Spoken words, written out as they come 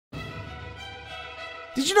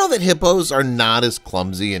Did you know that hippos are not as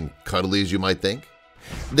clumsy and cuddly as you might think?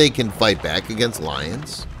 They can fight back against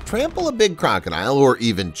lions, trample a big crocodile, or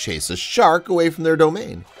even chase a shark away from their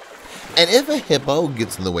domain. And if a hippo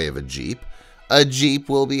gets in the way of a jeep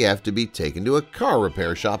will have to be taken to a car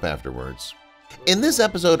repair shop afterwards. In this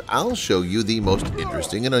episode, I'll show you the most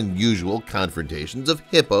interesting and unusual confrontations of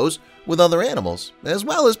hippos with other animals, as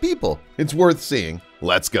well as people. It's worth seeing.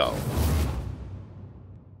 Let's go.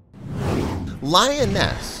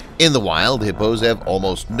 Lioness. In the wild, hippos have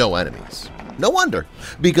almost no enemies. No wonder,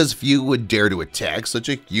 because few would dare to attack such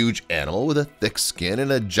a huge animal with a thick skin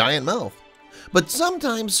and a giant mouth. But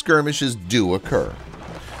sometimes skirmishes do occur.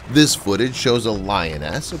 This footage shows a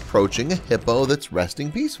lioness approaching a hippo that's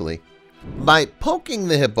resting peacefully. By poking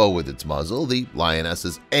the hippo with its muzzle, the lioness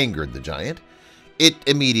has angered the giant. It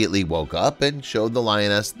immediately woke up and showed the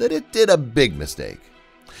lioness that it did a big mistake.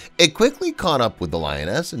 It quickly caught up with the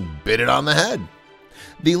lioness and bit it on the head.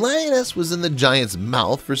 The lioness was in the giant's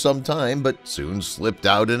mouth for some time, but soon slipped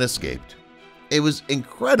out and escaped. It was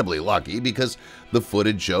incredibly lucky because the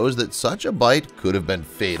footage shows that such a bite could have been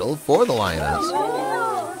fatal for the lioness.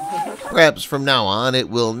 Perhaps from now on it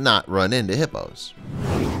will not run into hippos.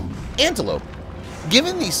 Antelope.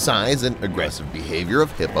 Given the size and aggressive behavior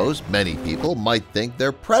of hippos, many people might think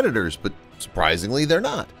they're predators, but surprisingly they're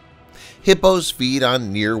not. Hippos feed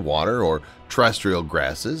on near water or terrestrial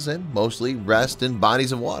grasses and mostly rest in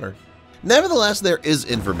bodies of water. Nevertheless, there is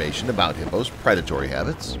information about hippos' predatory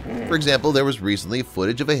habits. For example, there was recently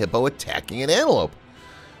footage of a hippo attacking an antelope.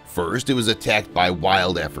 First, it was attacked by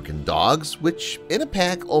wild African dogs, which in a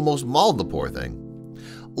pack almost mauled the poor thing.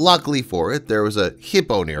 Luckily for it, there was a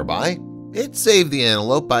hippo nearby. It saved the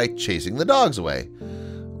antelope by chasing the dogs away.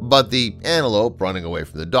 But the antelope running away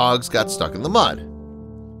from the dogs got stuck in the mud.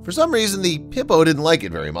 For some reason, the hippo didn't like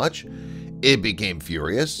it very much. It became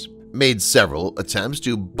furious, made several attempts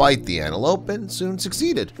to bite the antelope, and soon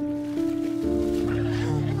succeeded.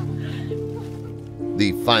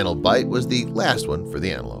 The final bite was the last one for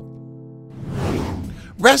the antelope.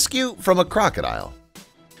 Rescue from a crocodile.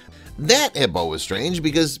 That hippo was strange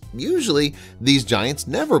because usually these giants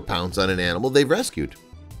never pounce on an animal they've rescued.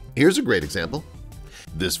 Here's a great example.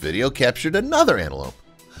 This video captured another antelope.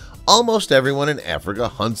 Almost everyone in Africa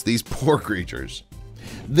hunts these poor creatures.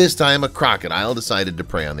 This time, a crocodile decided to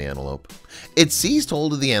prey on the antelope. It seized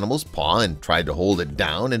hold of the animal's paw and tried to hold it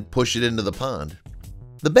down and push it into the pond.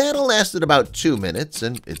 The battle lasted about 2 minutes,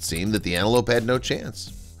 and it seemed that the antelope had no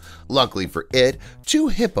chance. Luckily for it, 2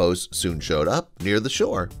 hippos soon showed up near the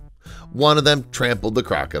shore. One of them trampled the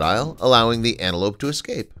crocodile, allowing the antelope to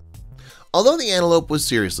escape. Although the antelope was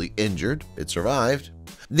seriously injured, it survived.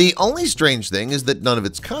 The only strange thing is that none of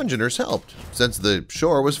its congeners helped, since the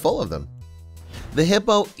shore was full of them. The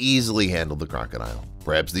hippo easily handled the crocodile.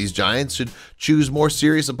 Perhaps these giants should choose more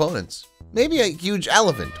serious opponents. Maybe a huge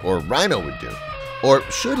elephant or rhino would do. Or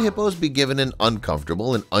should hippos be given an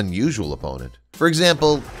uncomfortable and unusual opponent? For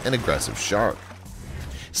example, an aggressive shark.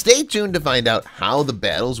 Stay tuned to find out how the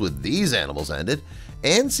battles with these animals ended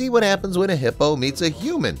and see what happens when a hippo meets a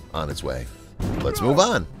human on its way. Let's move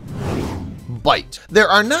on. Bite. There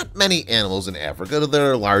are not many animals in Africa that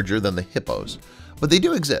are larger than the hippos, but they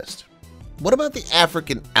do exist. What about the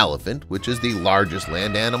African elephant, which is the largest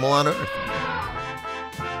land animal on Earth?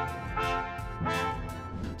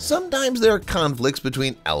 Sometimes there are conflicts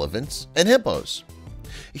between elephants and hippos.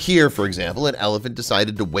 Here, for example, an elephant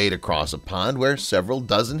decided to wade across a pond where several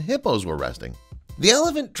dozen hippos were resting. The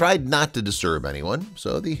elephant tried not to disturb anyone,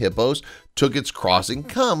 so the hippos took its crossing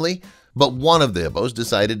calmly, but one of the hippos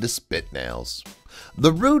decided to spit nails.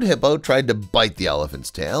 The rude hippo tried to bite the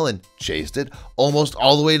elephant's tail and chased it almost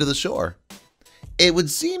all the way to the shore. It would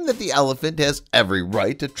seem that the elephant has every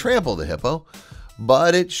right to trample the hippo,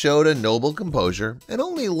 but it showed a noble composure and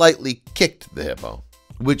only lightly kicked the hippo,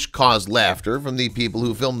 which caused laughter from the people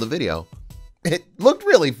who filmed the video. It looked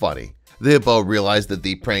really funny. The hippo realized that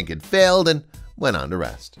the prank had failed and went on to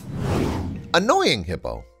rest. Annoying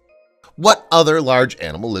hippo. What other large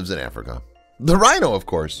animal lives in Africa? The rhino, of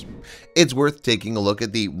course. It's worth taking a look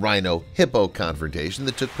at the rhino-hippo confrontation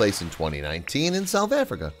that took place in 2019 in South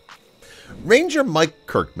Africa. Ranger Mike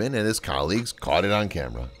Kirkman and his colleagues caught it on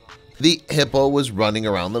camera. The hippo was running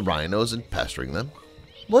around the rhinos and pestering them.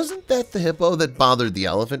 Wasn't that the hippo that bothered the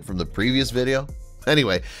elephant from the previous video?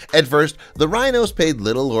 Anyway, at first, the rhinos paid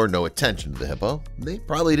little or no attention to the hippo. They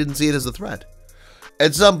probably didn't see it as a threat.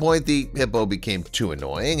 At some point, the hippo became too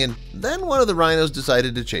annoying, and then one of the rhinos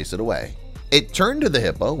decided to chase it away. It turned to the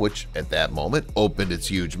hippo, which at that moment opened its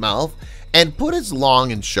huge mouth and put its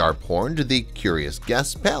long and sharp horn to the curious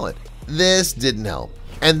guest's palate. This didn't help.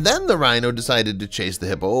 And then the rhino decided to chase the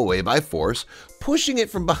hippo away by force, pushing it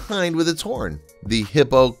from behind with its horn. The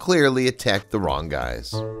hippo clearly attacked the wrong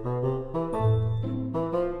guys.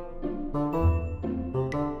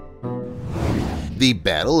 The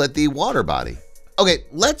battle at the water body. Okay,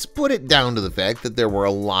 let's put it down to the fact that there were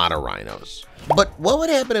a lot of rhinos. But what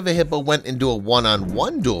would happen if a hippo went into a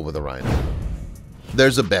one-on-one duel with a rhino?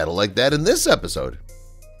 There's a battle like that in this episode.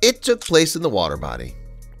 It took place in the water body.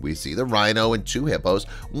 We see the rhino and two hippos,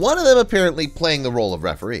 one of them apparently playing the role of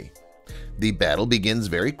referee. The battle begins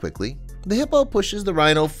very quickly. The hippo pushes the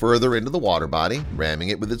rhino further into the water body, ramming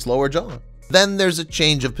it with its lower jaw. Then there's a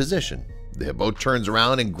change of position. The hippo turns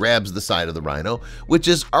around and grabs the side of the rhino, which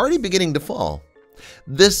is already beginning to fall.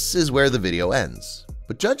 This is where the video ends.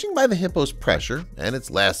 But judging by the hippo's pressure and its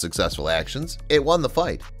last successful actions, it won the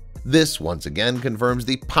fight. This once again confirms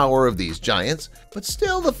the power of these giants, but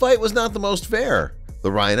still the fight was not the most fair.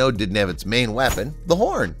 The rhino didn't have its main weapon, the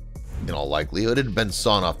horn. In all likelihood, it had been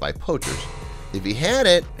sawn off by poachers. If he had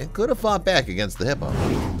it, it could have fought back against the hippo.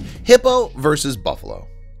 Hippo versus buffalo.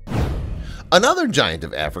 Another giant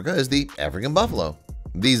of Africa is the African buffalo.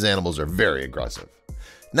 These animals are very aggressive.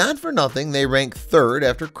 Not for nothing, they rank third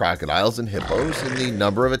after crocodiles and hippos in the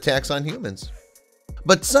number of attacks on humans.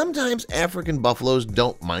 But sometimes African buffaloes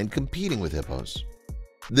don't mind competing with hippos.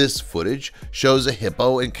 This footage shows a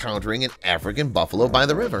hippo encountering an African buffalo by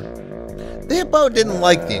the river. The hippo didn't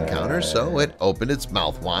like the encounter, so it opened its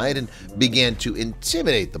mouth wide and began to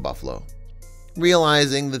intimidate the buffalo.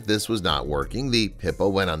 Realizing that this was not working, the hippo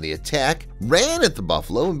went on the attack, ran at the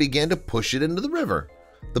buffalo, and began to push it into the river.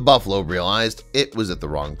 The buffalo realized it was at the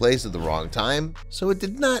wrong place at the wrong time, so it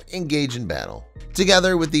did not engage in battle.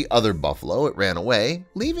 Together with the other buffalo, it ran away,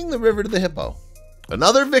 leaving the river to the hippo.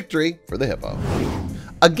 Another victory for the hippo.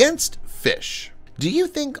 Against fish. Do you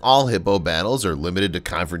think all hippo battles are limited to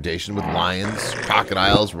confrontation with lions,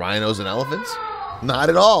 crocodiles, rhinos, and elephants? Not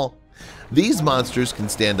at all. These monsters can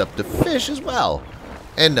stand up to fish as well.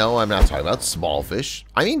 And no, I'm not talking about small fish.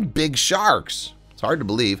 I mean big sharks. It's hard to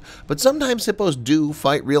believe, but sometimes hippos do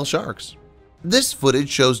fight real sharks. This footage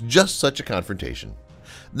shows just such a confrontation.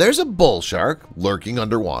 There's a bull shark lurking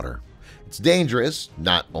underwater. It's dangerous,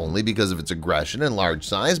 not only because of its aggression and large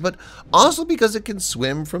size, but also because it can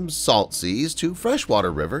swim from salt seas to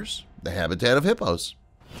freshwater rivers, the habitat of hippos.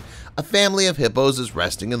 A family of hippos is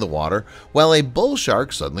resting in the water while a bull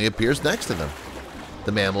shark suddenly appears next to them.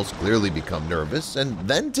 The mammals clearly become nervous and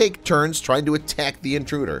then take turns trying to attack the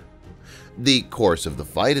intruder. The course of the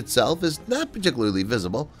fight itself is not particularly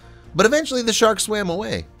visible, but eventually the shark swam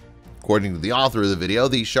away. According to the author of the video,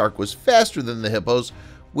 the shark was faster than the hippos,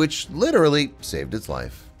 which literally saved its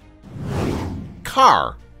life.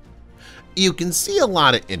 Car. You can see a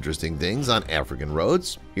lot of interesting things on African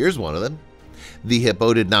roads. Here's one of them. The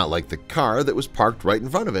hippo did not like the car that was parked right in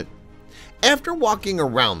front of it. After walking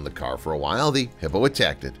around the car for a while, the hippo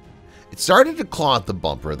attacked it. It started to claw at the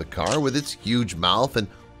bumper of the car with its huge mouth and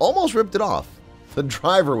almost ripped it off. The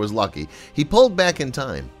driver was lucky. He pulled back in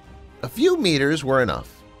time. A few meters were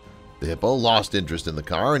enough. The hippo lost interest in the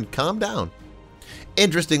car and calmed down.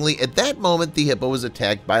 Interestingly, at that moment, the hippo was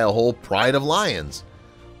attacked by a whole pride of lions.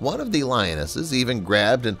 One of the lionesses even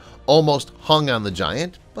grabbed and almost hung on the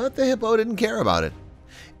giant, but the hippo didn't care about it.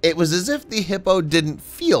 It was as if the hippo didn't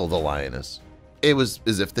feel the lioness. It was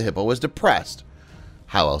as if the hippo was depressed.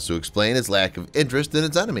 How else to explain its lack of interest in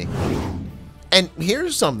its enemy? And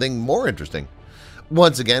here's something more interesting.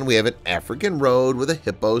 Once again, we have an African road with a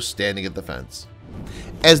hippo standing at the fence.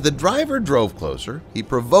 As the driver drove closer, he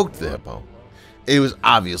provoked the hippo. It was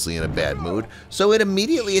obviously in a bad mood, so it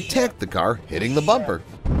immediately attacked the car, hitting the bumper.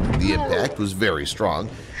 The impact was very strong.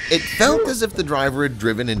 It felt as if the driver had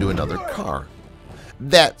driven into another car.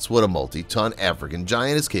 That's what a multi-ton African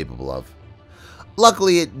giant is capable of.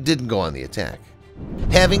 Luckily, it didn't go on the attack.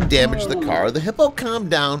 Having damaged the car, the hippo calmed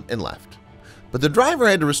down and left. But the driver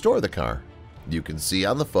had to restore the car. You can see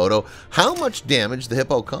on the photo how much damage the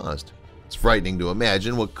hippo caused. It's frightening to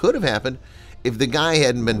imagine what could have happened if the guy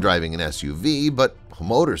hadn't been driving an SUV, but a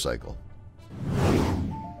motorcycle.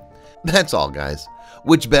 That's all, guys.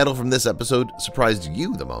 Which battle from this episode surprised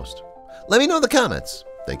you the most? Let me know in the comments.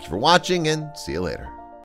 Thank you for watching, and see you later.